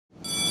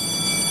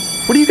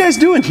What are you guys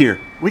doing here?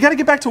 We gotta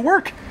get back to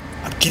work.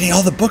 I'm getting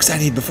all the books I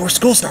need before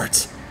school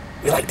starts.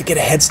 We like to get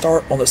a head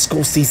start on the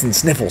school season,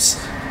 Sniffles.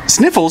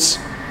 Sniffles?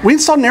 We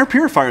installed an air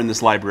purifier in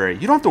this library.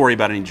 You don't have to worry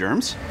about any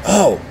germs.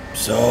 Oh,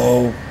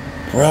 so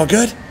we're all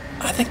good?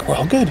 I think we're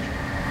all good.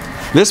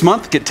 This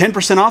month, get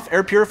 10% off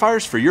air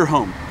purifiers for your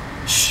home.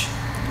 Shh.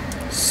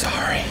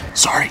 Sorry.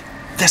 Sorry.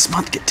 This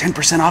month, get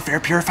 10% off air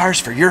purifiers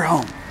for your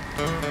home.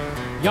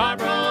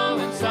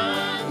 Yarbrough and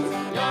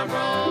Sons,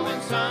 Yarbrough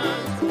and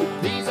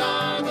Sons, these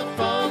are the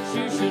folks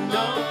you should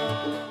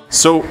know.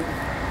 So,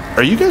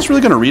 are you guys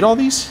really gonna read all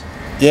these?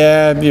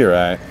 Yeah, you're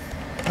right.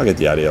 I'll get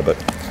the audiobook.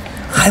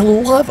 I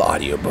love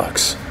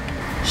audiobooks.